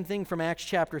the same thing from Acts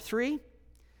chapter 3.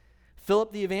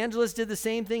 Philip the evangelist did the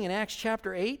same thing in Acts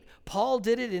chapter 8. Paul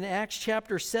did it in Acts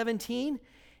chapter 17.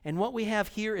 And what we have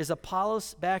here is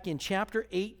Apollos back in chapter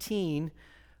 18,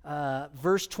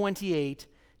 verse 28,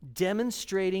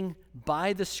 demonstrating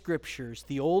by the Scriptures,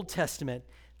 the Old Testament,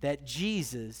 that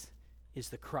Jesus is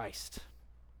the Christ.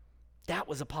 That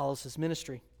was Apollos'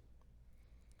 ministry.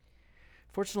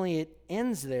 Fortunately, it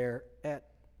ends there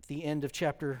at the end of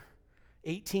chapter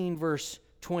 18, verse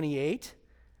 28.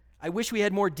 I wish we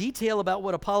had more detail about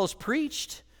what Apollos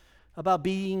preached, about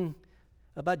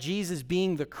Jesus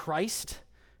being the Christ,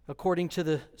 according to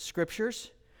the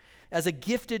Scriptures. As a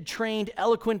gifted, trained,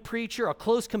 eloquent preacher, a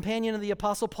close companion of the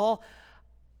Apostle Paul,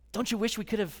 don't you wish we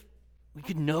could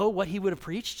know what he would have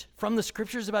preached from the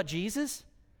Scriptures about Jesus?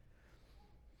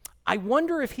 I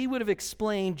wonder if he would have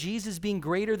explained Jesus being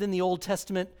greater than the Old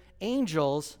Testament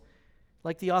angels,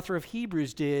 like the author of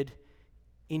Hebrews did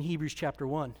in Hebrews chapter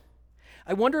 1.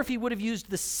 I wonder if he would have used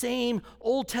the same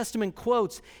Old Testament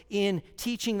quotes in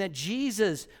teaching that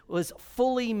Jesus was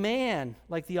fully man,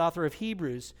 like the author of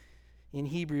Hebrews in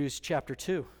Hebrews chapter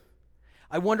 2.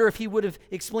 I wonder if he would have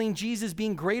explained Jesus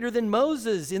being greater than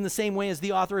Moses in the same way as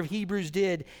the author of Hebrews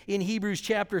did in Hebrews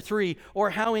chapter 3,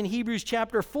 or how in Hebrews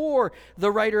chapter 4, the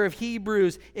writer of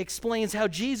Hebrews explains how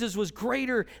Jesus was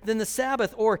greater than the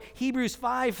Sabbath, or Hebrews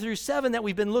 5 through 7 that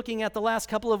we've been looking at the last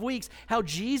couple of weeks, how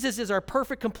Jesus is our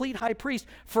perfect, complete high priest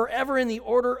forever in the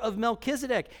order of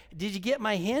Melchizedek. Did you get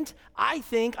my hint? I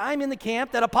think I'm in the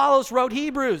camp that Apollos wrote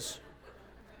Hebrews.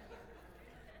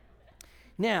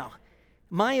 Now,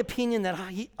 my opinion that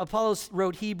Apollos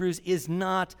wrote Hebrews is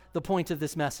not the point of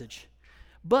this message.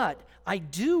 But I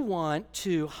do want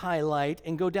to highlight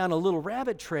and go down a little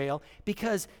rabbit trail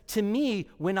because to me,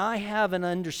 when I have an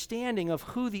understanding of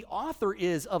who the author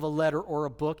is of a letter or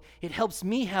a book, it helps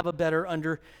me have a better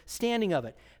understanding of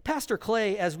it. Pastor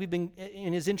Clay, as we've been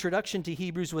in his introduction to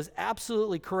Hebrews, was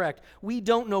absolutely correct. We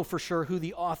don't know for sure who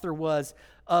the author was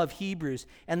of Hebrews.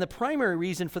 And the primary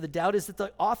reason for the doubt is that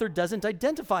the author doesn't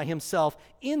identify himself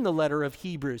in the letter of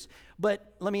Hebrews.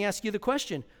 But let me ask you the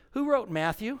question. Who wrote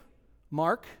Matthew,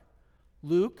 Mark,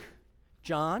 Luke,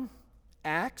 John,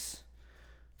 Acts,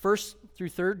 1st through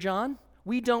 3rd John?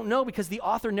 We don't know because the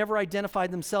author never identified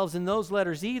themselves in those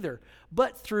letters either.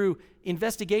 But through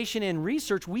investigation and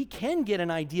research, we can get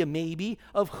an idea maybe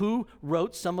of who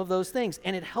wrote some of those things.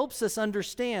 And it helps us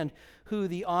understand who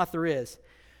the author is.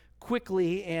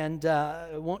 Quickly, and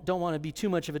don't want to be too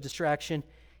much of a distraction,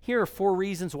 here are 4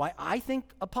 reasons why I think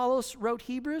Apollos wrote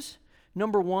Hebrews.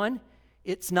 Number 1,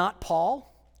 it's not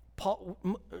Paul.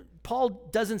 Paul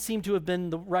doesn't seem to have been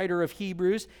the writer of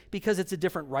Hebrews because it's a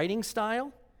different writing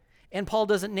style. And Paul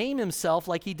doesn't name himself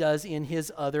like he does in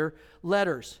his other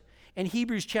letters. And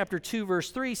Hebrews chapter 2,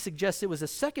 verse 3 suggests it was a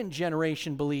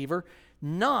second-generation believer,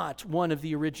 not one of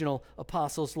the original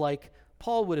apostles like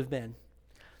Paul would have been.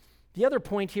 The other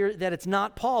point here, that it's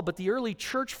not Paul, but the early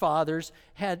church fathers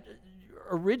had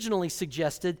originally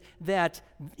suggested that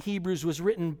Hebrews was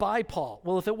written by Paul.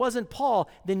 Well, if it wasn't Paul,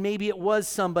 then maybe it was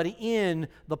somebody in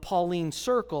the Pauline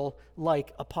circle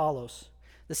like Apollos.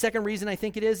 The second reason I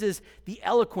think it is the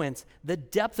eloquence, the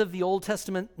depth of the Old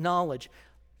Testament knowledge.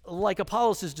 Like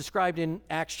Apollos is described in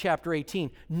Acts chapter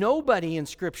 18. Nobody in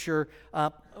Scripture,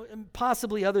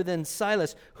 possibly other than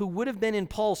Silas, who would have been in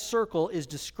Paul's circle is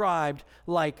described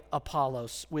like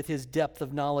Apollos with his depth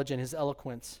of knowledge and his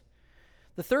eloquence.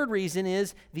 The third reason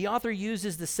is the author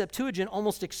uses the Septuagint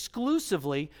almost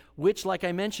exclusively, which, like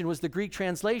I mentioned, was the Greek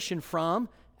translation from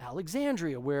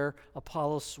Alexandria, where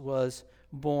Apollos was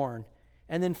born.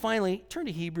 And then finally, turn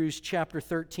to Hebrews chapter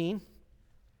 13.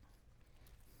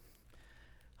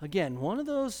 Again, one of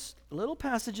those little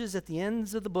passages at the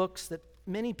ends of the books that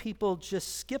many people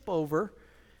just skip over.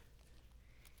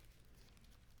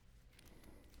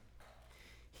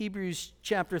 Hebrews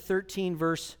chapter 13,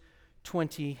 verse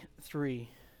 23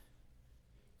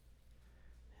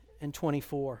 and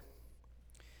 24.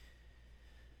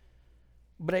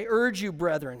 But I urge you,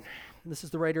 brethren, this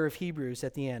is the writer of Hebrews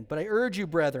at the end, but I urge you,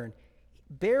 brethren,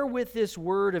 bear with this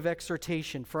word of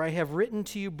exhortation, for I have written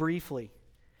to you briefly.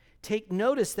 Take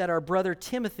notice that our brother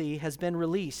Timothy has been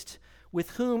released,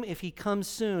 with whom, if he comes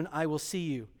soon, I will see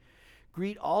you.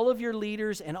 Greet all of your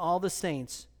leaders and all the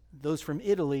saints. Those from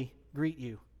Italy greet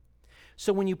you.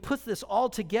 So when you put this all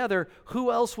together,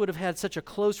 who else would have had such a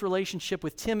close relationship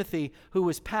with Timothy, who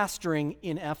was pastoring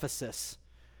in Ephesus,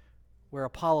 where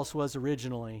Apollos was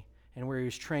originally and where he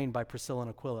was trained by Priscilla and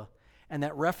Aquila? And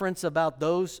that reference about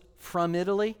those from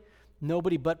Italy,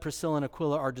 nobody but Priscilla and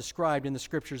Aquila are described in the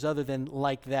Scriptures other than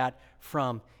like that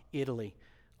from Italy,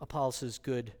 Apollos'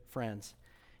 good friends.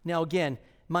 Now again,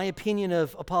 my opinion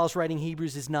of Apollos writing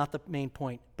Hebrews is not the main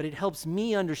point, but it helps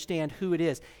me understand who it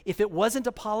is. If it wasn't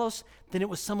Apollos, then it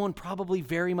was someone probably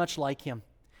very much like him.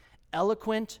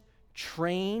 Eloquent,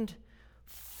 trained,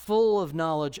 full of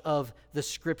knowledge of the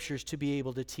Scriptures to be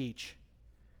able to teach.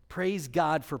 Praise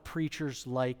God for preachers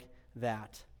like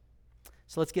that.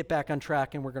 So let's get back on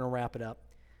track and we're going to wrap it up.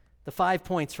 The 5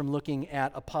 points from looking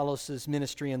at Apollos'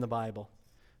 ministry in the Bible.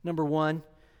 Number 1,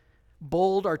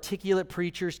 bold, articulate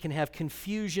preachers can have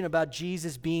confusion about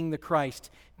Jesus being the Christ.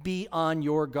 Be on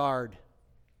your guard.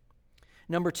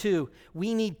 Number 2,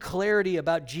 we need clarity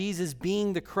about Jesus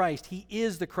being the Christ. He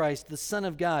is the Christ, the Son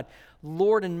of God,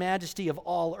 Lord and Majesty of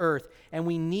all earth. And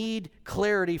we need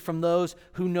clarity from those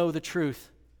who know the truth.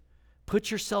 Put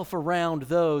yourself around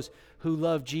those who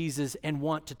love Jesus and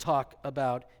want to talk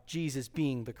about Jesus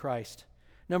being the Christ.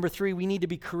 Number 3, we need to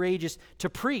be courageous to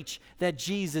preach that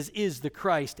Jesus is the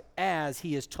Christ as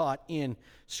he is taught in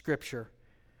Scripture.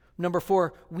 Number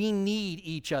 4, we need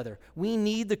each other. We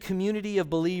need the community of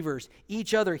believers,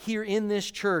 each other here in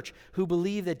this church who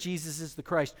believe that Jesus is the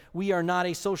Christ. We are not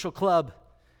a social club.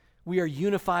 We are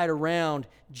unified around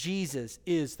Jesus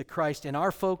is the Christ. And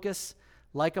our focus,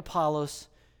 like Apollos,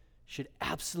 should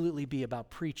absolutely be about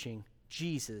preaching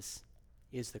Jesus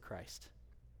is the Christ.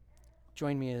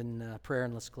 Join me in prayer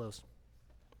and let's close.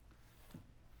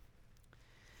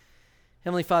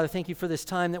 Heavenly Father, thank you for this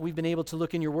time that we've been able to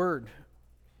look in your word,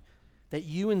 that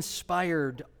you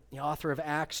inspired the author of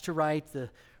Acts to write, the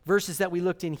verses that we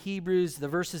looked in Hebrews, the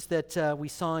verses that we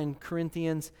saw in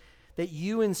Corinthians, that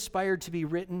you inspired to be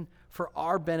written for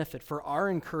our benefit, for our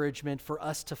encouragement, for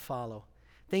us to follow.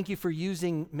 Thank you for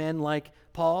using men like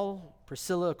Paul,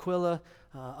 Priscilla, Aquila,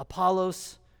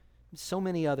 Apollos, so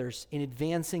many others in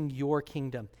advancing your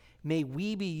kingdom. May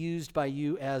we be used by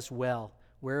you as well,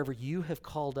 wherever you have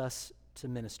called us to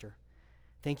minister.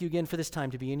 Thank you again for this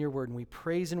time to be in your word, and we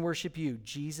praise and worship you,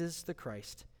 Jesus the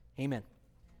Christ. Amen.